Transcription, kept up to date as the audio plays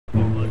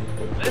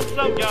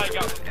some guy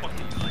got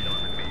fucking...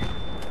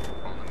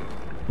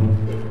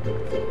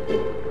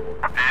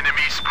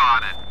 Enemy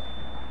spotted.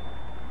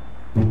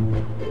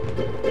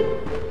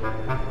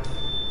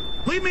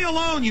 Leave me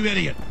alone, you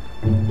idiot!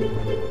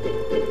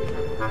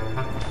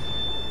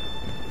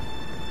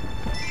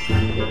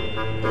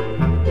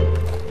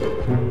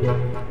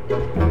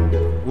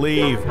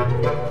 Leave.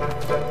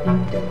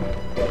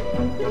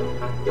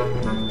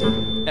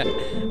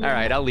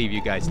 Alright, I'll leave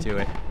you guys to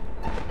it.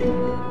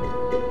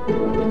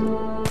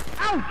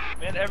 Ouch!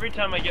 Man, every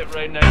time I get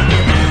right next to it,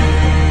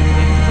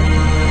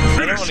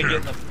 I don't want to get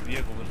in the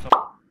vehicle with someone.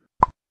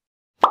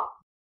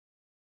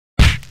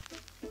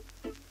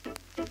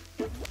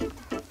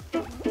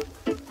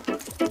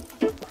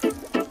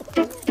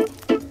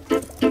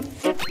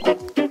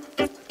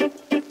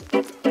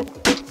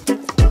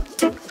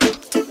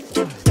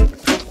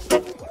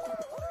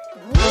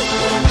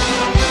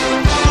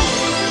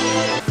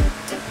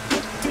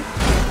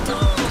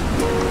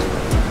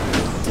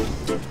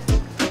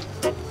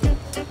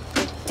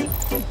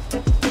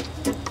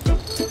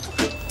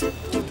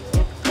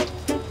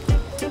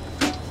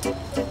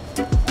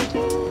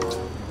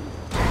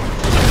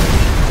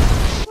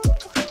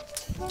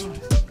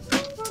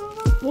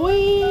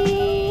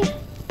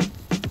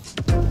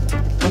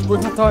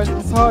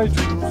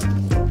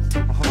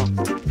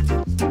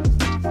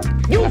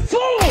 You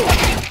fool!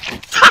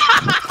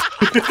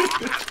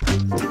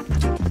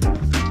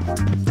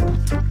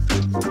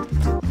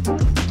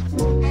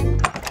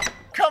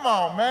 Come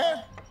on,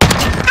 man.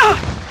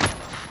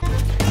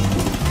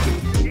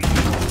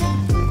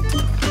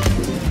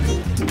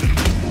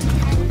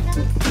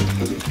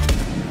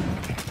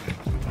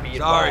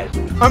 Sorry.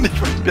 I'm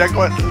nicht der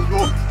Gott.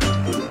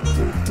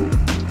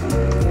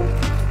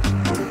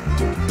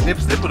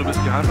 Snip, du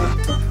bist gehandelt.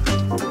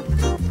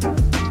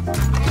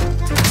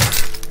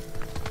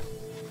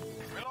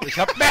 Ich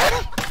hab mehr.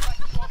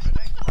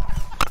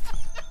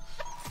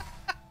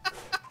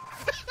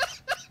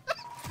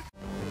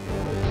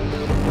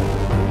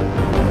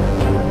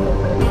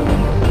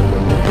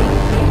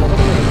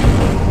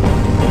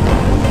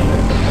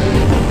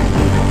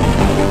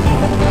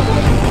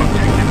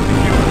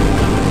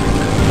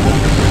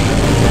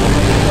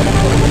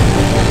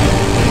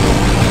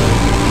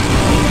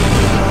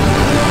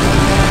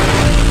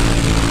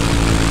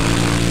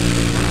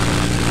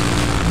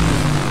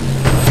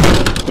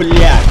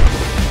 Блядь!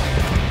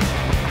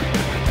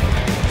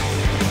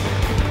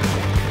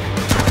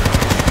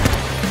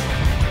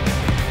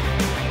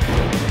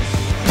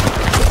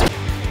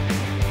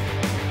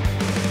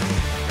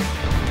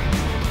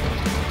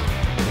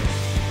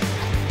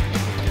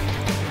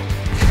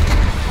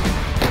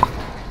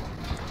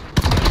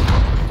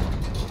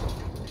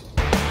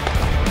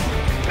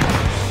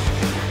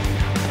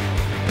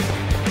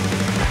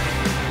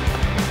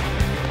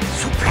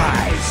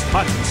 Surprise!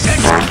 Hot and sexy!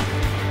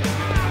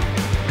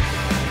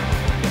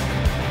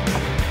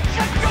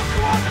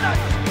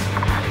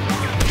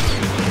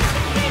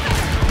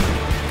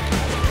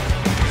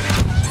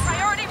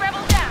 Priority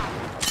rebel down.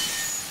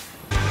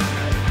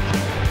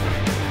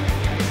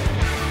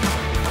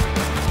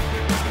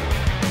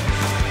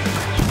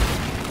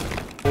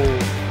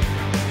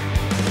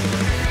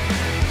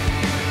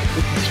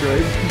 This is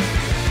right.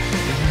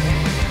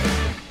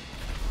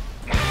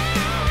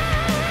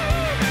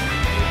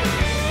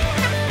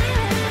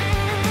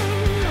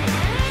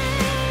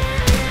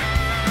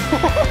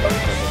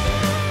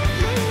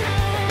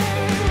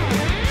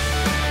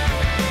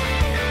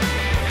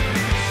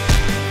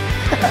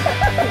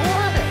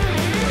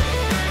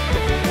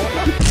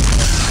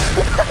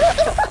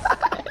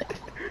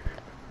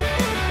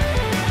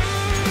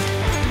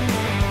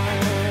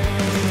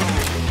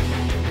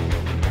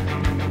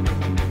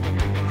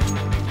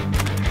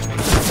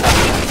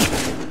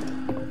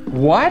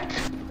 What?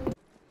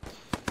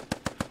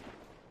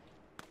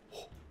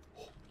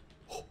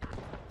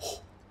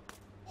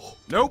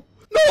 Nope.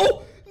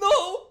 No!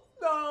 No!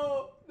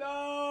 No!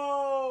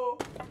 No!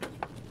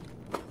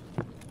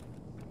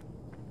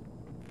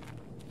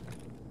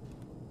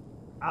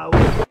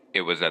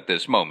 It was at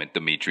this moment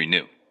Dimitri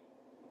knew.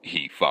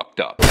 He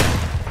fucked up. Oh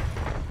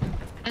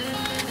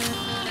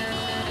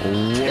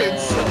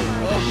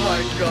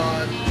my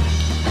god.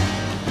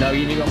 No,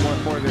 you need to go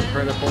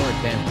further forward,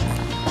 Tim.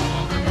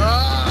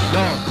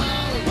 No.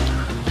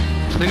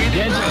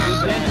 Gentle, be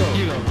gentle.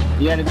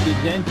 You gotta be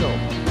gentle.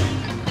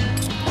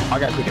 I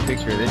gotta take a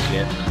picture of this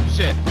shit.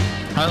 Shit.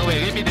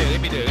 Wait, let me do it,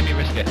 let me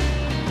risk it.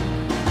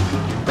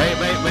 Wait.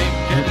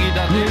 Gently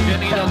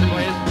down the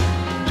boys.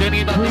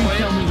 Gently down the boys.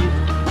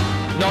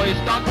 No,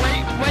 it's not.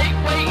 Wait.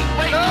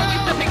 No.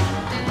 He's stepping.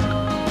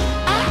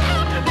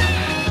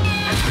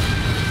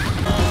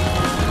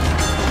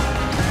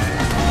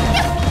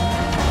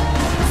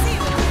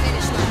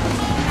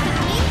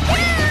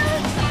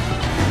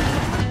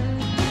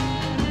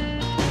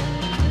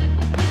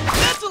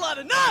 That's a lot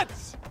of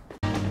nuts!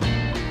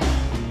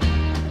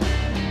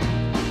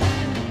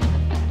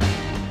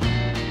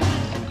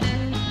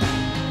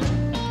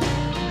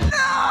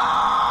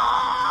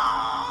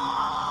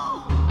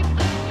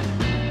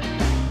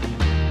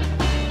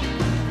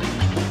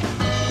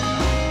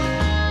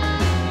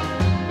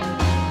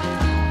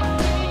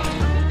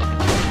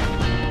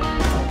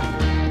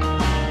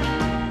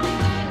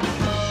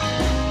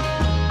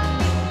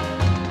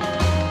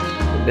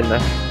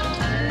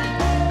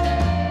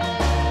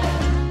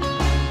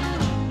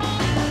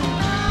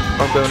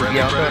 I'm going to be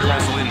out there.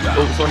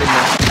 Oh, it's on in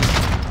now.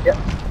 Yep.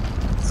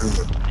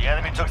 The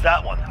enemy took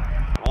that one.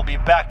 We'll be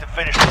back to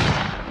finish it.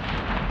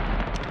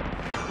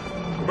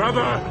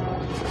 Brother,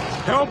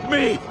 help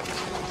me!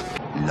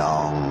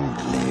 Long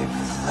live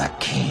the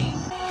king.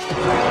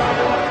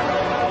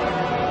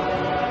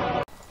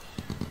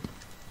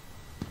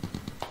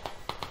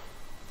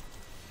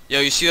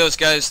 Yo, you see those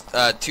guys,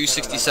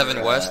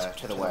 267 west?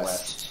 To the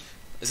west.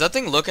 Is that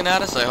thing looking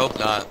at us? I hope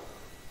not.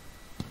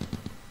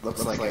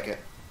 Looks like it.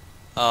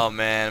 Oh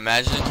man,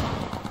 imagine.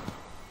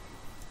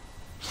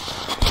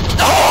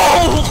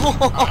 Oh!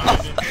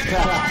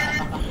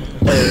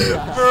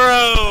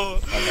 Bro!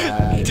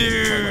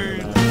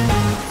 Dude!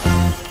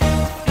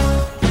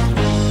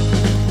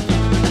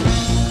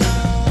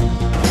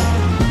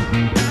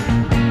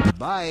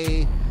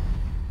 Bye.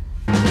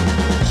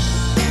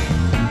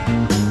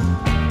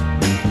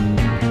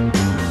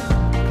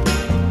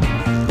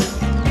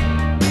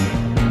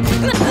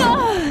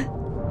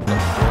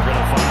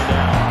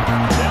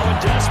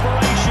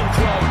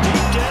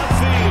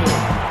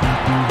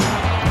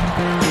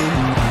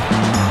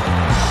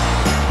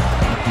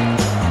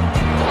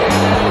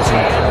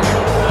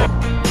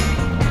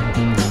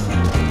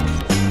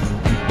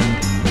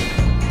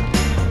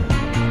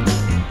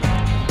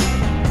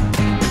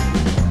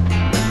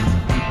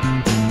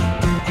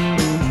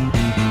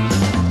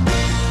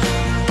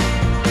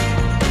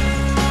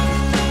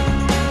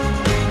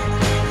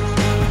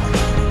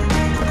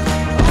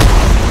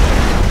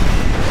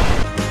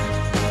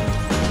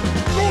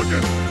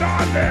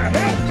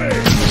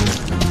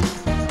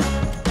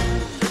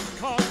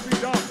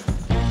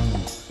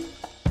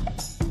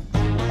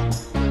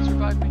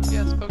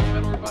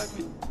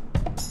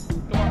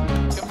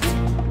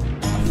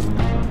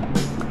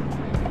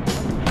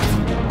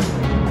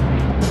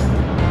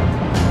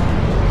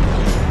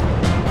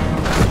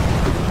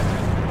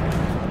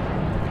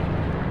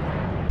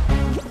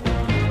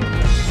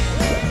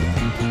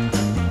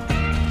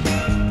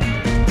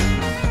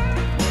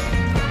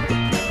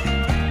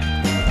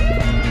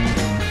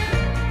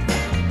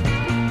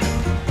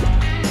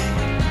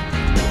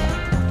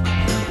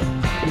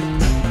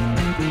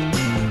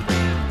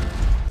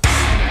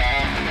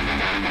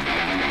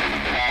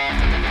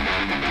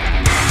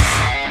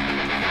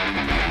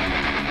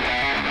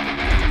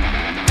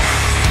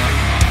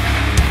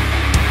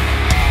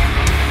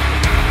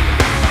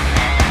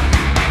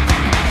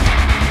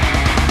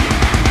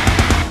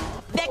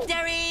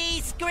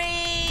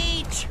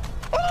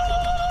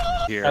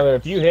 Tyler,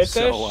 if you hit this,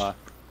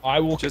 I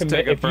will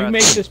commit. If you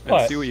make this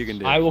putt, see what you can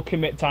do. I will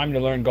commit time to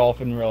learn golf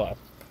in real life.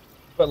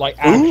 But like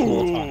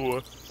actual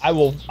time,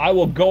 I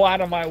will go out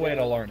of my way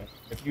to learn it.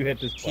 If you hit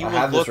this putt, He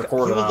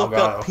will look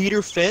up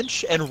Peter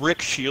Finch and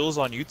Rick Shields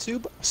on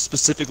YouTube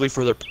specifically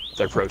for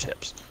their pro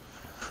tips.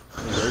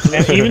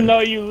 And even though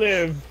you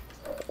live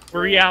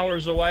 3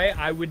 hours away,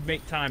 I would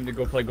make time to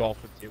go play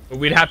golf with you. But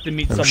we'd have to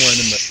meet somewhere in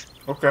the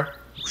middle. Okay.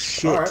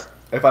 Shit. Alright.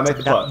 If I make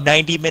the putt.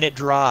 90-minute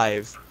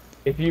drive.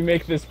 If you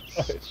make this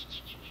putt,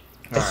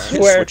 I Alright.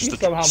 swear if you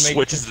somehow make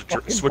this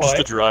switches putt,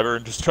 the driver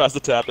and just tries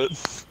to tap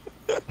it.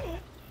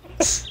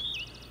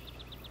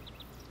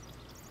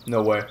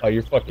 No way. Oh,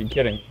 you're fucking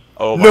kidding.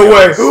 Oh my No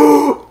way!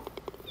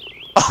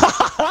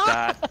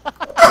 That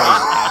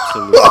was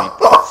absolutely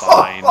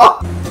fine.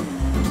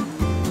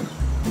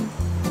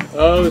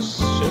 Oh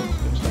shit.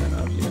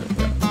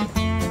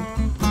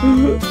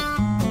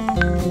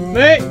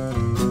 Mate!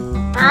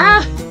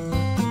 Ah!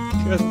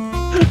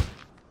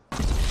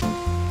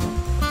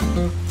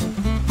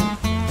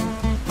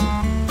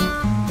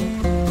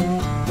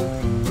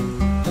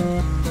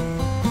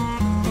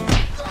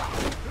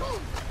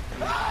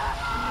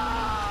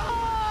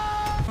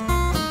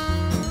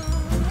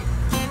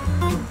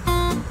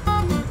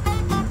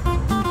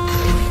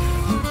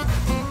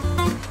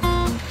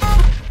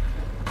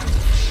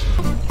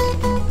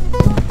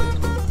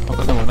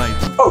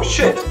 Oh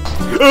shit!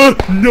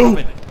 No!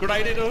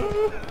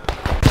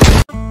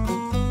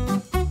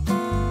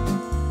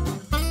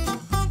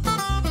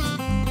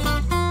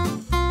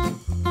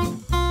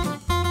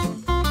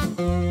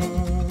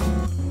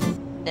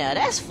 Now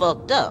that's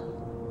fucked up.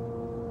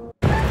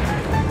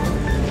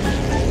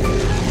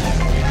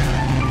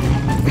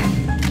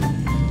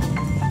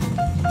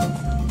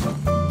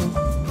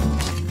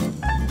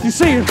 You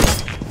see him?